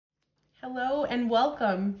Hello and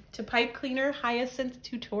welcome to Pipe Cleaner Hyacinth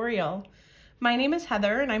tutorial. My name is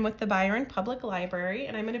Heather and I'm with the Byron Public Library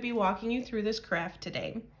and I'm going to be walking you through this craft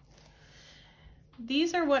today.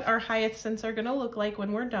 These are what our hyacinths are going to look like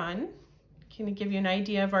when we're done. Can give you an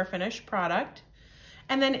idea of our finished product.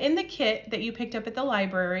 And then in the kit that you picked up at the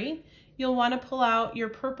library, you'll want to pull out your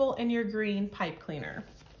purple and your green pipe cleaner.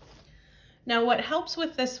 Now what helps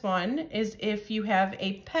with this one is if you have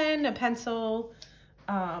a pen, a pencil,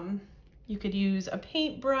 you could use a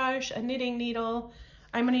paintbrush, a knitting needle.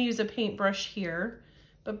 I'm going to use a paintbrush here,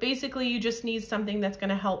 but basically you just need something that's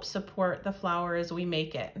going to help support the flower as we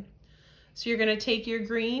make it. So you're going to take your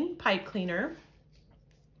green pipe cleaner.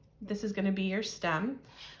 This is going to be your stem.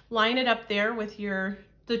 Line it up there with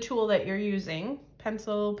the tool that you're using,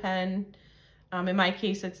 pencil, pen. In my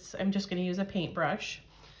case, I'm just going to use a paintbrush.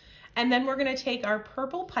 And then we're going to take our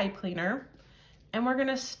purple pipe cleaner and we're going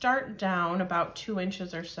to start down about 2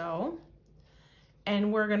 inches or so.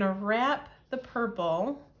 And we're going to wrap the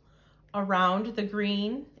purple around the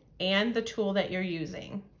green and the tool that you're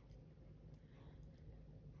using.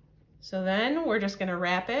 So then we're just going to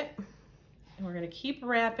wrap it and we're going to keep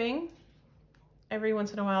wrapping. Every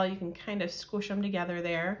once in a while you can kind of squish them together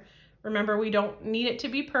there. Remember, we don't need it to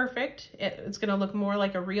be perfect. It's going to look more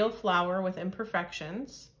like a real flower with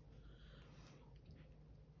imperfections.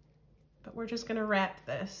 But we're just going to wrap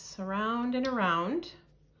this around and around.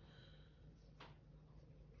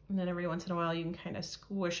 And then every once in a while you can kind of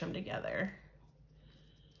squish them together.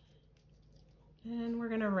 And we're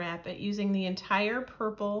going to wrap it using the entire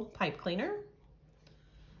purple pipe cleaner.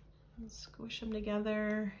 And squish them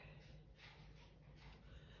together.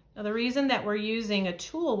 Now the reason that we're using a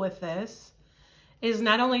tool with this is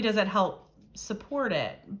not only does it help support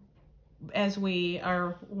it as we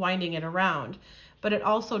are winding it around, but it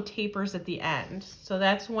also tapers at the end. So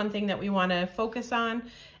that's one thing that we want to focus on,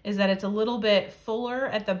 is that it's a little bit fuller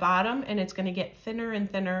at the bottom and it's going to get thinner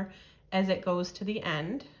and thinner as it goes to the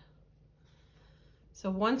end.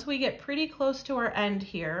 So once we get pretty close to our end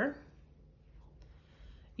here,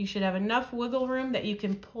 you should have enough wiggle room that you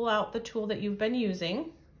can pull out the tool that you've been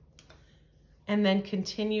using and then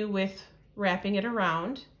continue with wrapping it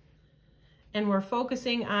around. And we're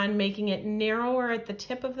focusing on making it narrower at the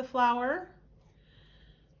tip of the flower.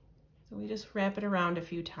 So we just wrap it around a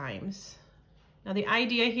few times. Now the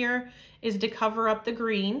idea here is to cover up the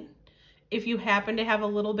green. If you happen to have a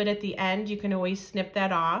little bit at the end, you can always snip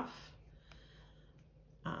that off.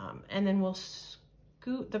 And then we'll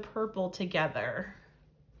scoot the purple together.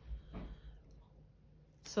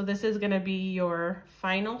 So this is going to be your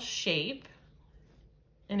final shape.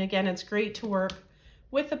 And again, it's great to work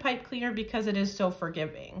with the pipe cleaner because it is so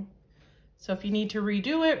forgiving. So if you need to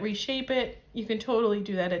redo it, reshape it, you can totally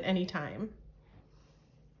do that at any time.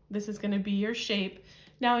 This is going to be your shape.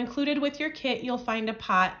 Now included with your kit, you'll find a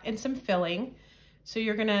pot and some filling. So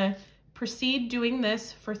you're going to proceed doing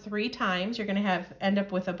this for 3 times. You're going to end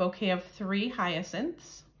up with a bouquet of 3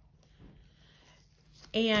 hyacinths.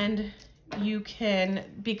 And you can,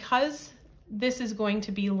 because this is going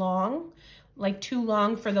to be long, like too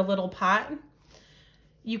long for the little pot,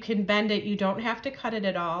 you can bend it. You don't have to cut it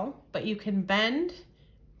at all, but you can bend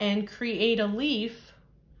and create a leaf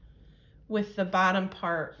with the bottom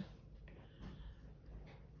part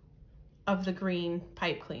of the green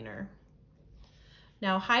pipe cleaner.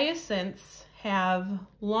 Now hyacinths have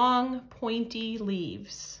long pointy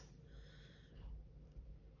leaves.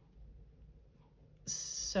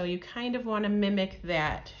 So you kind of want to mimic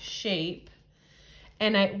that shape.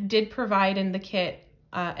 And I did provide in the kit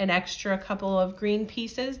an extra couple of green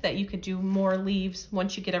pieces that you could do more leaves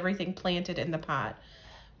once you get everything planted in the pot.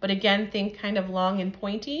 But again, think kind of long and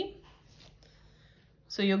pointy.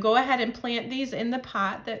 So you'll go ahead and plant these in the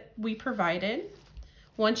pot that we provided.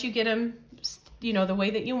 Once you get them, the way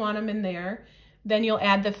that you want them in there, then you'll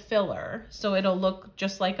add the filler. So it'll look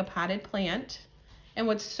just like a potted plant. And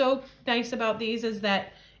what's so nice about these is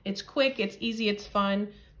that it's quick, it's easy, it's fun,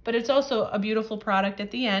 but it's also a beautiful product at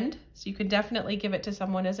the end, so you can definitely give it to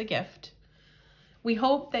someone as a gift. We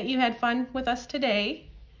hope that you had fun with us today.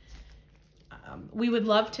 We would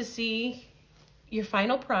love to see your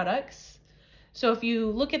final products. So if you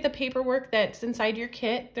look at the paperwork that's inside your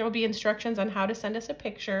kit, there will be instructions on how to send us a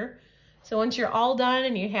picture. So once you're all done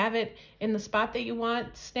and you have it in the spot that you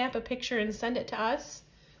want, snap a picture and send it to us.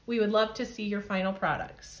 We would love to see your final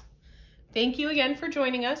products. Thank you again for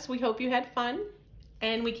joining us. We hope you had fun.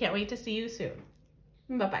 And we can't wait to see you soon.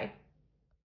 Bye-bye.